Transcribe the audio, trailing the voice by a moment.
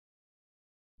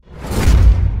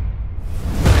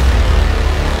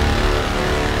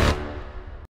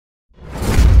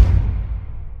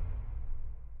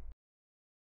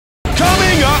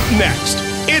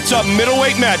It's a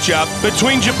middleweight matchup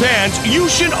between Japan's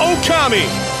Yushin Okami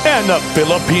and the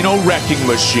Filipino wrecking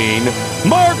machine,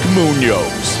 Mark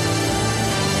Munoz.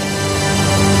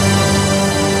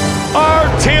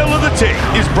 Our Tale of the Tape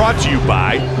is brought to you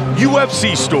by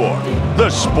UFC Store. The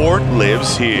sport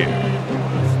lives here.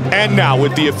 And now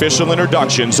with the official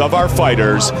introductions of our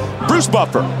fighters, Bruce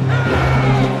Buffer.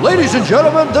 Ladies and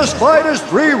gentlemen, this fight is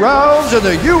 3 rounds in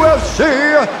the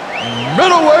UFC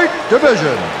middleweight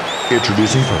division.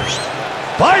 Introducing first,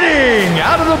 fighting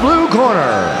out of the blue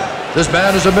corner. This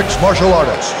man is a mixed martial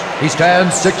artist. He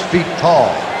stands 6 feet tall,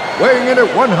 weighing in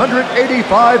at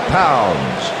 185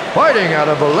 pounds. Fighting out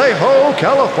of Vallejo,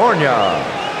 California,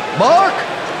 Mark,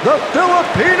 the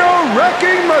Filipino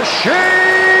wrecking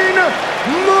machine,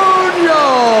 Munoz.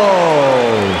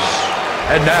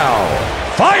 And now,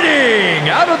 fighting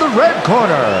out of the red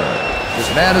corner. This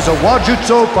man is a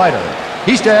Wajutsu fighter.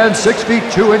 He stands 6 feet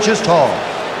 2 inches tall,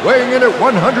 weighing in at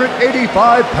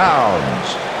 185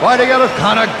 pounds. Fighting out of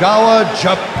Kanagawa,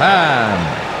 Japan,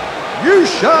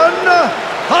 Yushin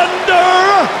Okami!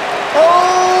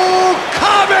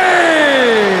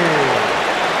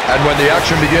 And when the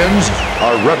action begins,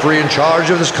 our referee in charge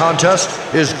of this contest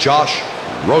is Josh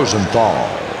Rosenthal.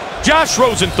 Josh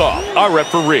Rosenthal, our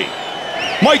referee.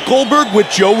 Mike Goldberg with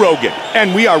Joe Rogan,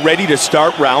 and we are ready to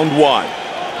start round 1.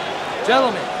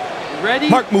 Gentlemen, you ready?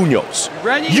 Mark Munoz, you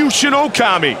ready? Yushin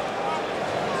Okami.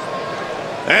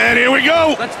 And here we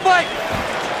go. Let's fight.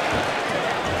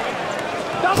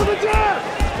 Double the jab.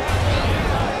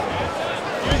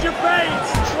 Use your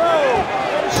feints. Throw.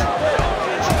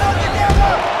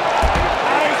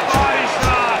 Nice body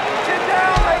shot. Sit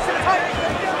down, nice and tight.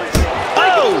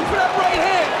 Oh! For that right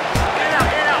hand.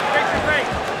 Hand out, face your face.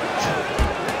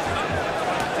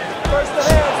 First the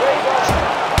hands, there you go.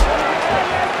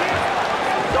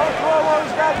 Don't throw while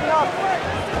he's backing up.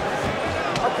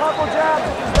 A couple jabs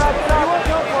if he's backing up.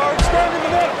 Stand in the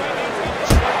middle.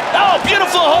 Oh,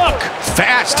 beautiful hook.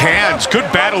 Fast hands,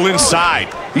 good battle inside.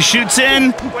 He shoots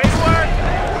in.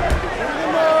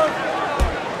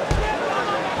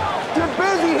 You're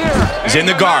busy here. He's in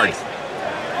the guard.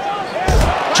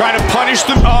 Trying to punish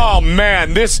them. Oh,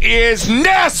 man, this is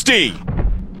nasty.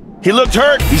 He looked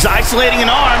hurt. He's isolating an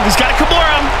arm. He's got to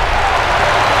Kimura him.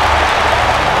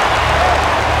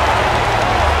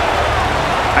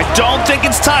 I don't think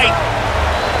it's tight.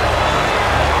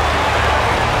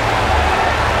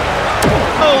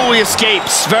 Oh, he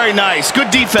escapes. Very nice.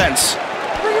 Good defense.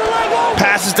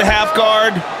 Passes to half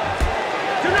guard.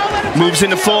 Moves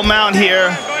into full mount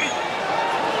here.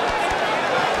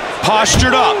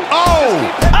 Postured up. Oh!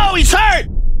 Oh, he's hurt.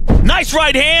 Nice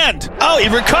right hand. Oh, he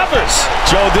recovers.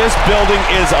 Joe, this building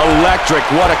is electric.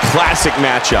 What a classic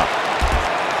matchup.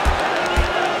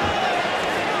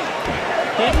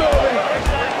 Keep moving.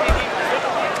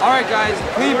 All right, guys.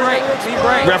 Clean break. Clean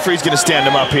break. Referee's going to stand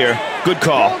him up here. Good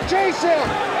call.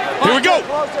 Here we go.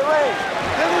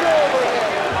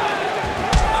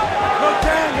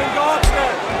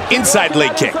 Inside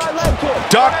leg kick.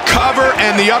 Duck, cover,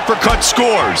 and the uppercut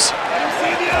scores.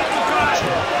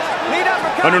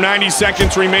 Under 90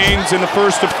 seconds remains in the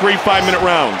first of 3 5-minute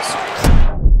rounds.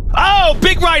 Oh,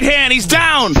 big right hand. He's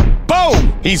down.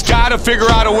 Boom! He's got to figure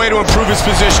out a way to improve his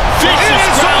position.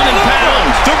 Vicious ground and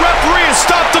pound. The referee has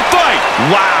stopped the fight.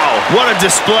 Wow, what a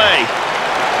display.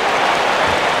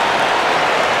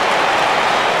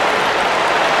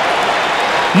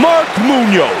 Mark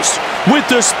Munoz with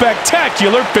the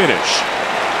spectacular finish.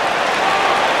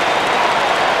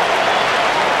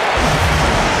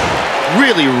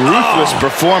 Really ruthless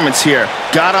performance here.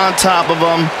 Got on top of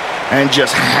him and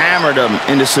just hammered him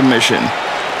into submission.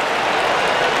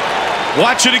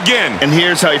 Watch it again. And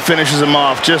here's how he finishes him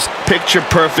off. Just picture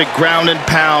perfect ground and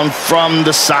pound from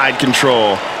the side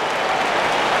control.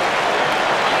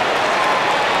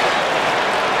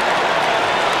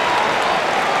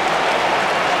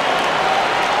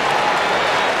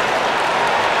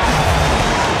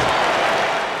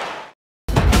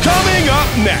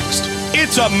 Next,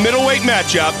 it's a middleweight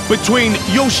matchup between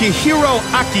Yoshihiro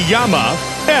Akiyama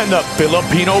and the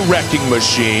Filipino wrecking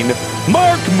machine,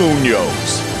 Mark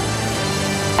Munoz.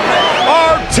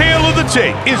 Our Tale of the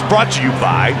Tape is brought to you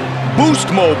by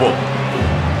Boost Mobile.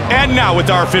 And now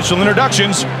with our official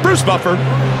introductions, Bruce Buffer.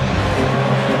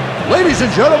 Ladies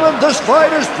and gentlemen, this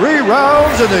fight is 3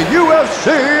 rounds in the UFC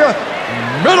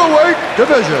middleweight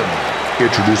division.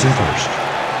 Introducing first,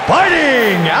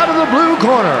 fighting out of the blue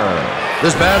corner.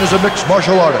 This man is a mixed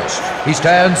martial artist. He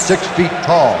stands 6 feet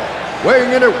tall,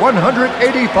 weighing in at 185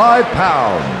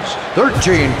 pounds,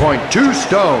 13.2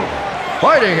 stone.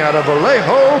 Fighting out of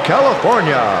Vallejo,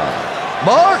 California,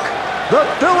 Mark, the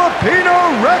Filipino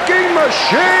wrecking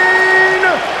machine,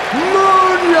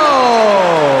 Munoz.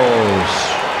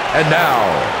 And now,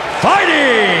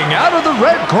 fighting out of the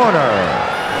red corner.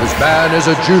 This man is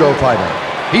a judo fighter.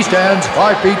 He stands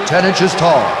 5 feet 10 inches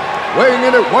tall, weighing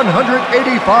in at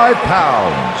 185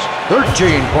 pounds,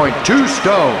 13.2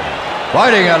 stone.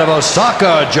 Fighting out of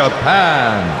Osaka,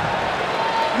 Japan,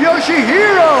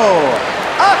 Yoshihiro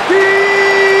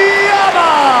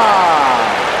Akiyama.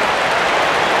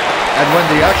 And when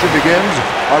the action begins,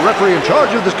 our referee in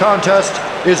charge of this contest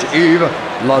is Yves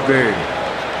Levine.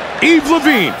 Yves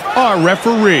Levine, our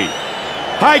referee.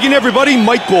 Hi again, everybody.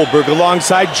 Mike Goldberg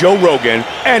alongside Joe Rogan,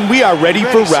 and we are ready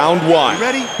for round one.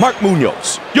 Ready? Mark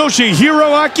Munoz,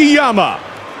 Yoshihiro Akiyama.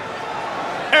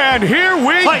 And here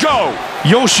we go.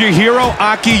 Yoshihiro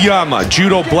Akiyama,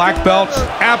 judo black belt,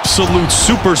 absolute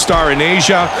superstar in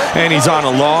Asia, and he's on a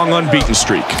long unbeaten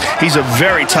streak. He's a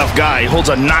very tough guy. He holds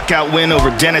a knockout win over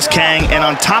Dennis Kang, and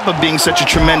on top of being such a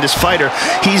tremendous fighter,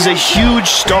 he's a huge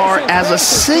star as a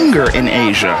singer in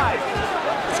Asia.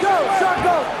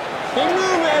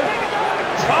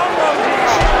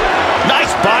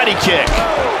 Nice body kick.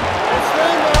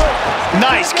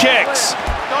 Nice kicks.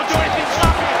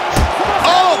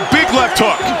 Oh, big left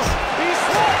hook.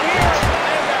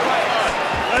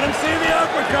 Let him see the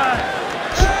uppercut.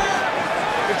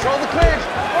 Control the clinch.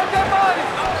 Work that body.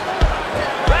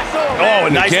 Oh,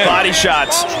 and Nice again. body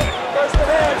shots.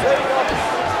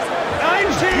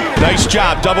 19. Nice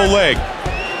job, double leg.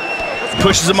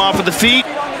 Pushes him off with the feet.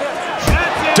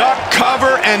 Duck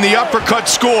cover, and the uppercut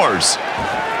scores.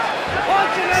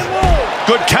 Punch and then move.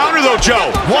 Good counter, though,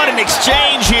 Joe. What an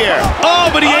exchange here. Oh,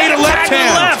 but he ate a left Attack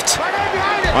hand. left.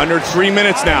 Under 3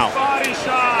 minutes now. Body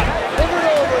shot.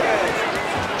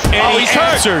 And Oh, he he's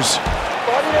hurt. answers.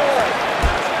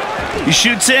 He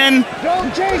shoots in.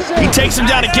 Don't chase him. He takes him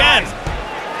down again.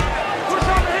 Push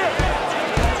on the hip.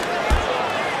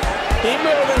 Keep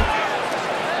moving.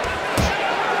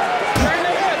 Turn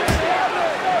the hip.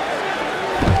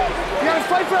 You gotta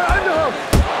fight for that underhook.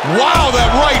 Wow,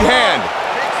 that right hand.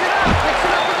 Mix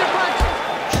it up with your punch.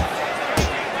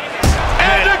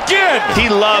 And again. He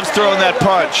loves throwing that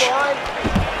punch.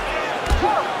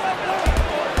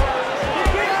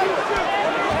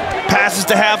 Passes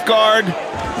to half guard. Don't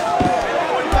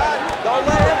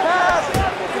let him pass.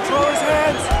 Control his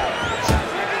hands.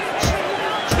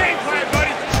 Game plan,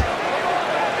 buddy.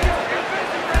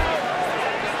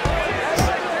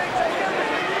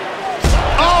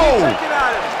 Oh, Get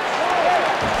at him.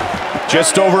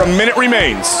 just over a minute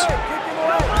remains.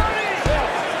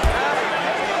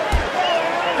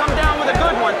 Come down with a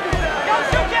good one.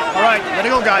 All right, let it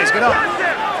go, guys. Get up.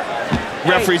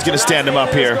 Referee's going to stand him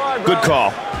up here. Good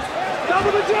call.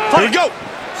 Here we go.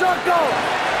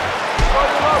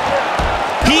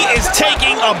 He is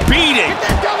taking a beating.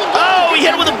 Oh, he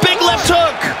hit him with a big left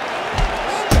hook.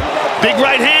 Big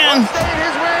right hand.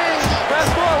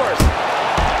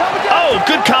 Oh,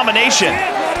 good combination.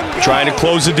 Trying to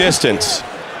close the distance.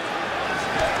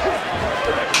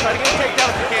 Try to get a takedown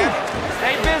if you can.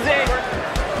 Stay busy.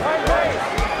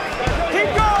 Keep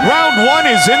going. Round one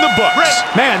is in the books.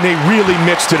 Man, they really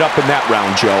mixed it up in that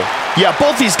round, Joe. Yeah,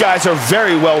 both these guys are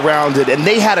very well-rounded, and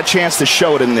they had a chance to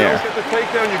show it in there. Get the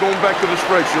takedown, you're going back to the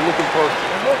strikes. You're looking for...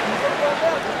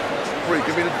 Great,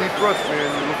 give me the deep breath, man.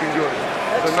 You're looking good.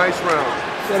 It's a nice round.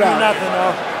 Sit down. Nothing,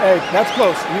 though. Hey, that's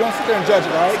close. You don't sit there and judge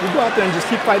it, all right? You go out there and just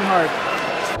keep fighting hard.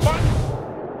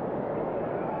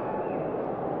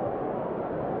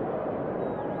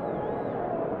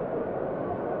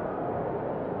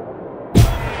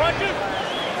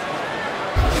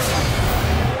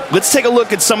 Let's take a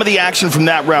look at some of the action from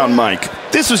that round, Mike.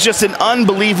 This was just an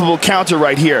unbelievable counter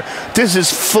right here. This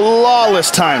is flawless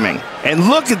timing. And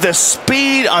look at the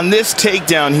speed on this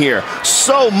takedown here.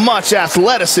 So much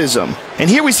athleticism. And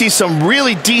here we see some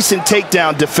really decent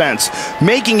takedown defense,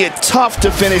 making it tough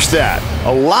to finish that.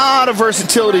 A lot of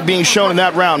versatility being shown in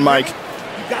that round, Mike. You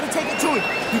gotta take it to him.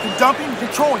 You can dump him,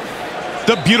 control him.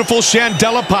 The beautiful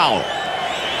Chandela Powell.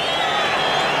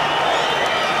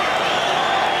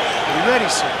 Are you ready,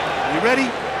 sir? Are you ready?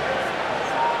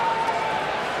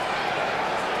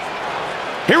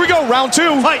 Here we go, round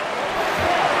two. Fight.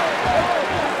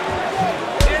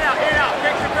 In out,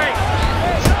 break the break.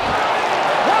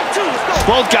 Round two, let's go.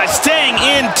 Both guys staying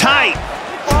in tight.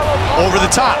 Over the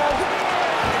top.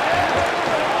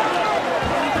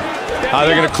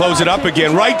 They're going to close it up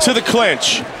again, right to the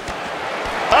clinch.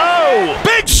 Oh!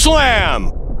 Big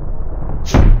slam!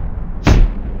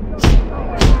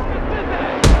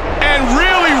 And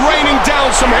really raining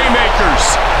down some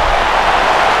haymakers.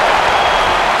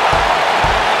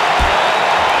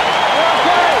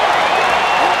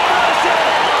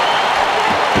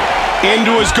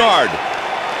 Into his guard.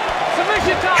 Submission.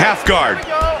 Half guard.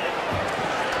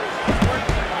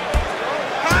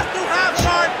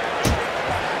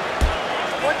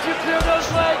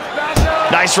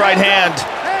 Nice right hand.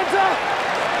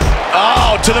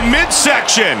 Oh, to the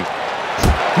midsection.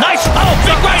 Nice,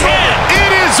 big right hand.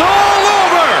 It is all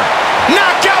over.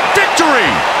 Knockout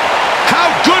victory. How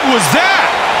good was that?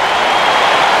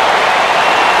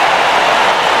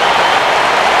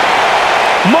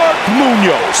 Mark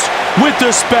Munoz with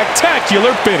the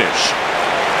spectacular finish.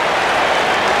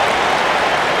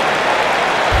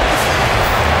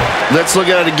 Let's look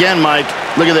at it again, Mike.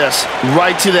 Look at this,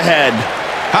 right to the head.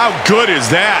 How good is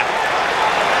that?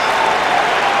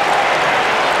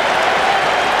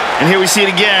 And here we see it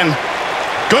again.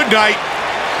 Good night.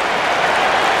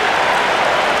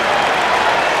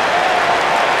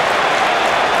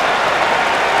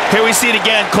 Here we see it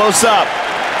again, close up.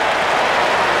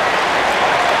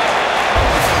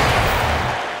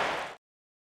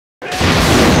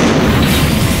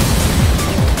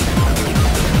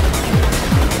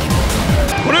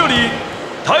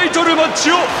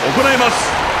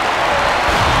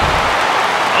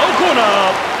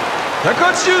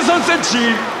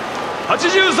 $183cm、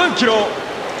83キロ、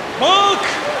マーク・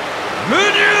ムニュ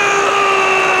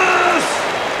ース。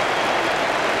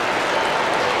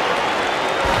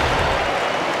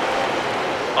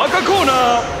赤コーナ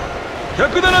ー、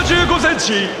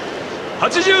175cm、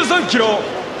83キロ、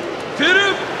フィル・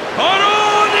パロ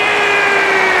ーニー。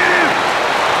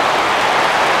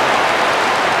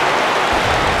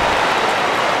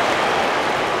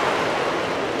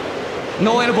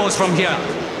No elbows from here.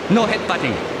 No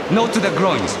headbutting. No to the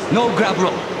groins. No grab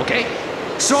rope. Okay?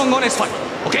 Strong, honest fight.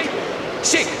 Okay?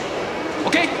 Shake.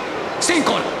 Okay? Same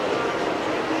corner.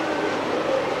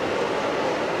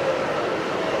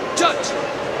 Judge.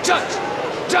 Judge.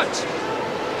 Judge.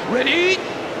 Ready?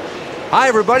 Hi,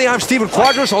 everybody. I'm Steven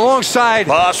Quadros alongside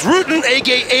Boss Rutan,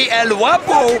 a.k.a. El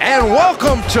Guapo. and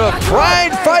welcome to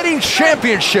Pride Fighting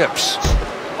Championships.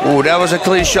 Ooh, that was a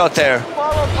clean shot there.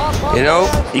 You know,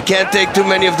 you can't take too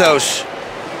many of those.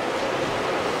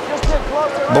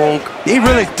 Bonk. He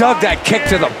really dug that kick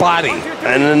to the body.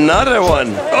 And another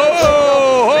one.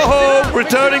 Oh,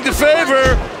 returning the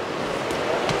favor.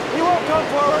 He won't come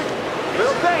forward.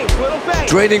 Little feint, little feint.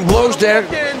 Trading blows there.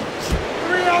 3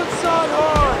 outside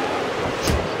hard.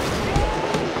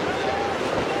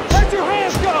 Let your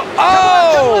hands go.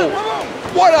 Oh!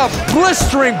 What a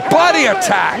blistering body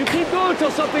attack. You keep going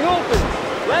until something opens.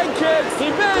 Leg kicks,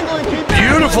 keep angling, keep angling.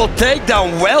 Beautiful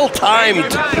takedown, well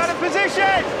timed. Got a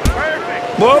position.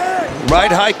 Perfect. Whoop.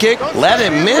 Right high kick, let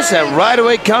him miss, and right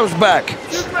away comes back.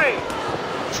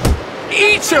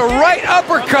 Eats a right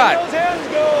uppercut. Those hands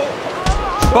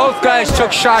go. Both guys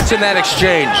took shots in that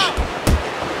exchange.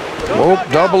 Whoop,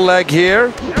 double leg here.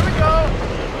 There we go.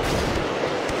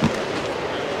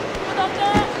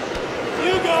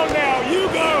 You go now, you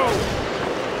go.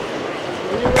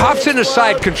 Pops into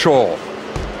side control.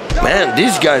 Man,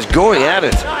 these guys going at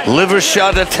it. Liver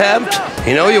shot attempt.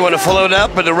 You know, you want to follow it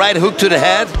up with a right hook to the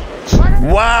head.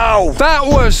 Wow. That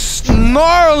was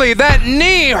gnarly. That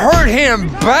knee hurt him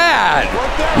bad.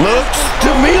 Looks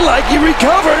to me like he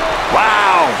recovered.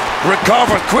 Wow.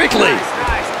 Recovered quickly.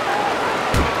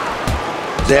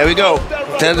 There we go.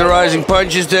 Tenderizing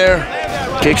punches there.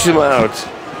 Kicks him out.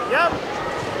 Yep.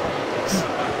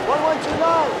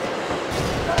 1-1-2-9.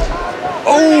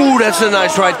 Oh, that's a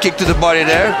nice right kick to the body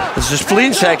there. This is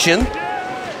spleen section.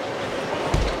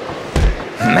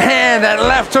 Man, that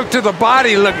left hook to the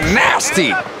body looked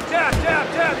nasty.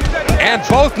 And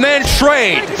both men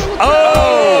trade.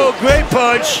 Oh, great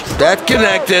punch. That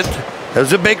connected. That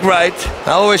was a big right.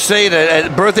 I always say that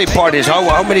at birthday parties,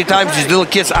 how many times these little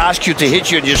kids ask you to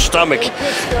hit you in your stomach?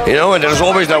 You know, and there's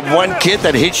always that one kid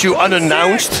that hits you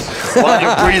unannounced while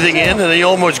you're breathing in, and then you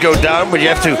almost go down, but you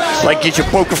have to, like, get your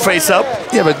poker face up.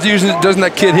 Yeah, but usually doesn't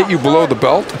that kid hit you below the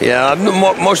belt? Yeah,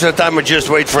 most of the time I just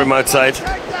wait for him outside.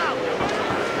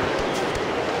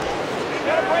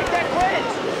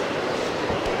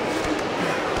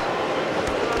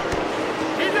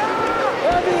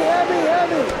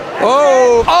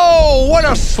 Oh, oh, what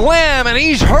a slam, and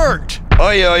he's hurt.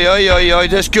 Oi, oi, oi, oi, oi,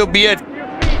 this could be it.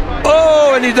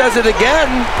 Oh, and he does it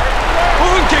again. 5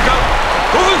分経過。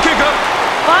5分経過。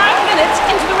 5 minutes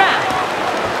into the round.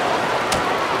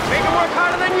 Make him work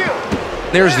harder than you.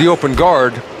 There's the open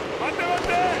guard. Don't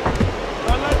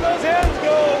let those hands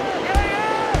go.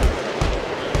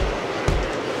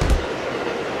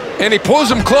 And he pulls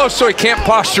him close so he can't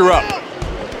posture up.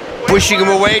 Pushing him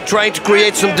away, trying to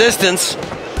create some distance.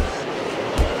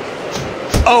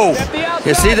 Oh,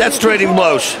 you see, that's trading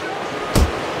blows.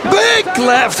 Big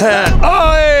left hand.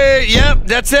 Oh, hey, yep,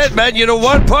 that's it, man. You know,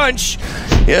 one punch.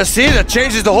 You see, that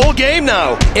changes the whole game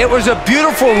now. It was a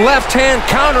beautiful left hand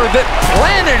counter that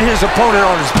planted his opponent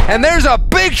on his. And there's a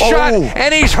big shot,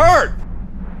 and he's hurt.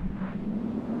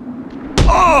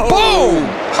 Oh! Boom!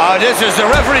 Oh, this is the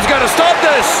referee's got to stop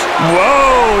this.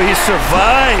 Whoa, he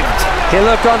survived. He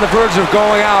looked on the verge of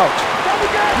going out.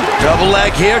 Double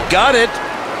leg here, got it.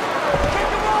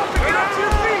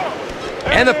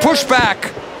 And the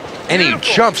pushback, and he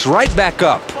jumps right back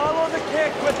up. Follow the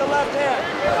kick with the left hand.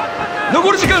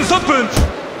 残り時間3分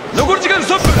残り時間3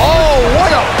分 Oh,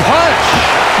 what a punch!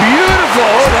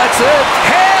 Beautiful, that's it.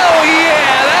 Hell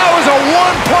yeah, that was a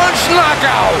one-punch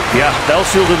knockout. Yeah, that'll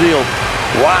seal the deal.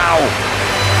 Wow.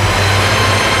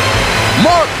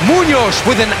 Mark Munoz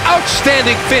with an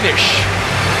outstanding finish.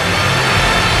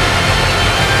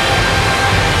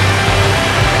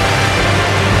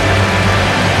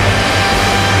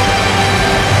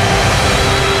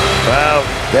 Wow,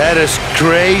 that is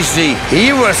crazy.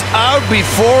 He was out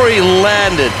before he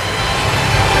landed.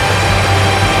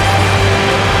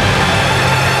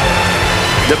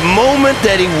 The moment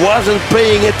that he wasn't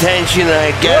paying attention,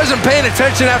 I guess. He wasn't paying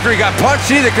attention after he got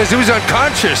punched either because he was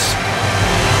unconscious.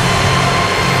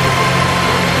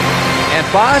 And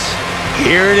boss,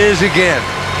 here it is again.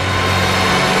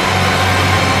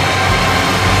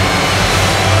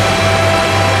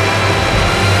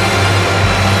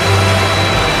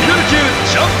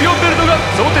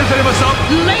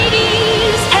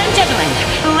 Ladies and gentlemen,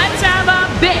 let's have a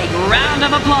big round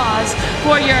of applause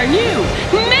for your new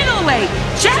middleweight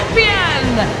champion,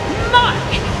 Mark,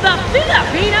 the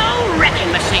Filipino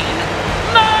Wrecking Machine,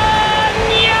 Munoz.